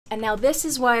And now this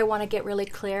is why I want to get really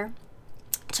clear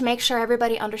to make sure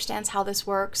everybody understands how this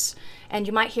works. And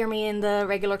you might hear me in the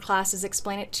regular classes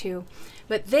explain it too.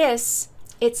 But this,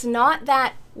 it's not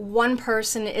that one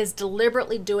person is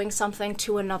deliberately doing something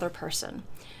to another person.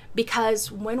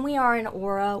 Because when we are in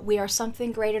aura, we are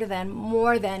something greater than,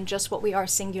 more than just what we are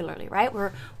singularly, right?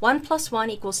 We're 1 +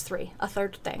 1 = 3, a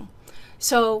third thing.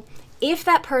 So if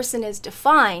that person is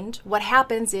defined, what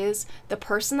happens is the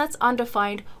person that's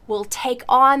undefined will take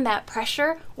on that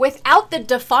pressure without the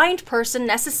defined person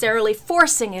necessarily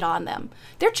forcing it on them.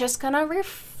 They're just going to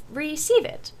receive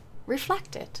it,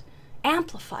 reflect it,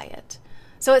 amplify it.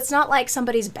 So it's not like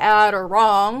somebody's bad or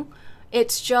wrong.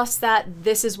 It's just that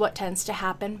this is what tends to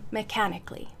happen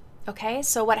mechanically. Okay,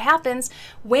 so what happens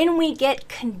when we get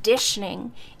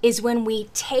conditioning is when we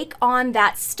take on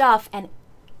that stuff and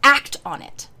act on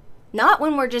it. Not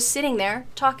when we're just sitting there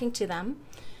talking to them.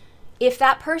 If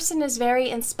that person is very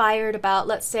inspired about,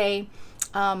 let's say,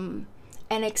 an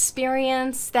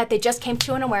experience that they just came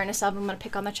to an awareness of, I'm going to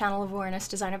pick on the channel of awareness,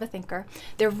 design of a thinker.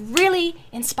 They're really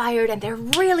inspired and they're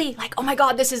really like, oh my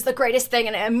God, this is the greatest thing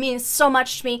and it means so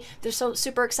much to me. They're so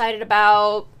super excited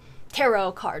about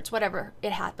tarot cards, whatever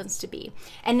it happens to be.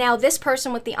 And now this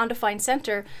person with the undefined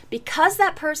center, because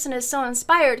that person is so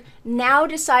inspired, now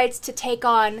decides to take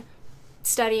on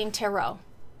studying tarot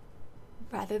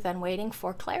rather than waiting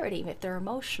for clarity if they're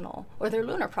emotional, or their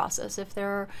lunar process if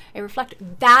they're a reflector.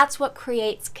 That's what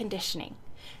creates conditioning.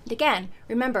 And again,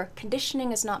 remember,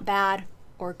 conditioning is not bad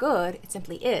or good, it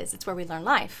simply is. It's where we learn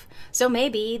life. So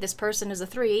maybe this person is a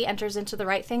 3, enters into the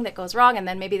right thing that goes wrong, and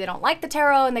then maybe they don't like the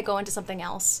tarot and they go into something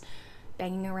else,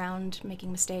 banging around,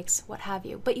 making mistakes, what have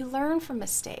you. But you learn from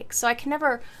mistakes. So I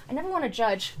never want to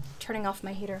judge, turning off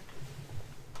my heater.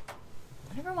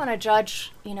 I never want to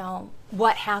judge,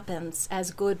 what happens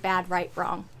as good, bad, right,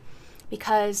 wrong.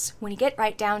 Because when you get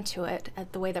right down to it,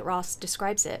 at the way that Ross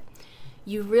describes it,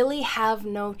 you really have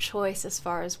no choice as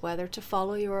far as whether to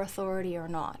follow your authority or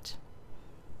not.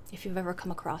 If you've ever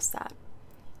come across that.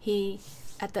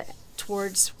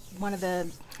 Towards one of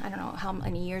the, I don't know how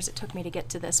many years it took me to get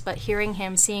to this, but hearing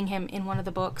him, seeing him in one of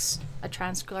the books, a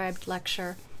transcribed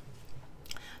lecture,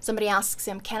 somebody asks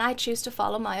him, can I choose to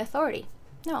follow my authority?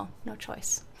 No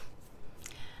choice.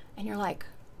 And you're like,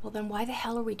 well, then why the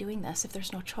hell are we doing this if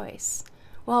there's no choice?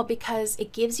 Well, because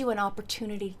it gives you an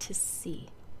opportunity to see.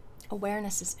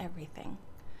 Awareness is everything.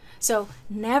 So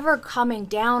never coming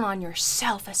down on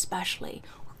yourself especially,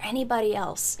 or anybody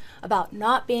else, about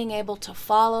not being able to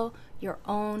follow your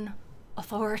own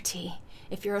authority.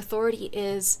 If your authority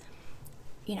is,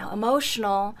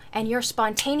 emotional and you're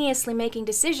spontaneously making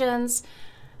decisions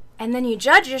and then you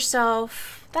judge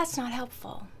yourself, that's not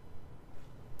helpful.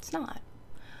 It's not.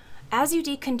 As you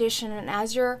decondition and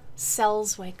as your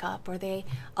cells wake up, or they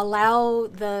allow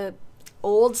the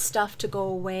old stuff to go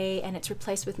away and it's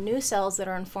replaced with new cells that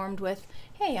are informed with,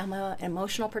 hey, I'm an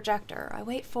emotional projector. I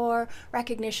wait for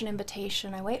recognition,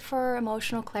 invitation. I wait for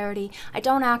emotional clarity. I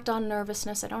don't act on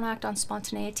nervousness. I don't act on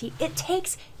spontaneity. It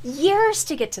takes years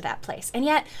to get to that place. And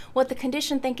yet what the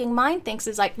conditioned thinking mind thinks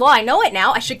is like, well, I know it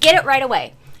now. I should get it right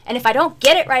away. And if I don't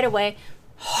get it right away,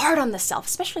 hard on the self,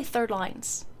 especially third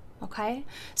lines. Okay?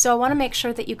 So I want to make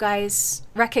sure that you guys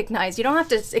recognize, you don't have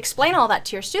to explain all that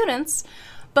to your students,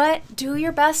 but do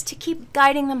your best to keep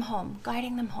guiding them home,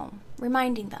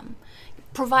 reminding them,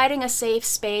 providing a safe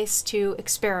space to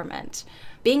experiment,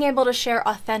 being able to share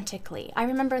authentically. I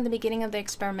remember in the beginning of the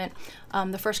experiment,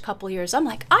 the first couple years, I'm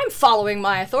like, I'm following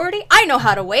my authority. I know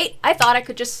how to wait. I thought I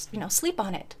could just, sleep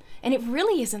on it. And it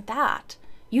really isn't that.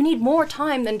 You need more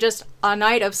time than just a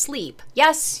night of sleep.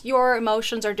 Yes, your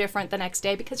emotions are different the next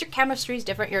day because your chemistry is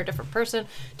different. You're a different person,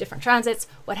 different transits,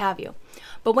 what have you.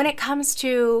 But when it comes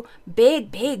to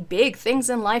big, big, big things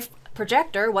in life,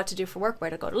 projector, what to do for work, where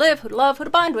to go to live, who to love, who to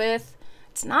bond with,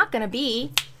 it's not going to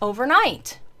be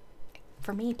overnight.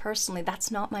 For me personally,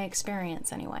 that's not my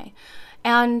experience anyway.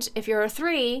 And if you're a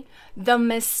 3, the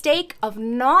mistake of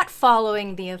not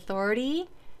following the authority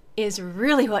is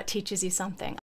really what teaches you something.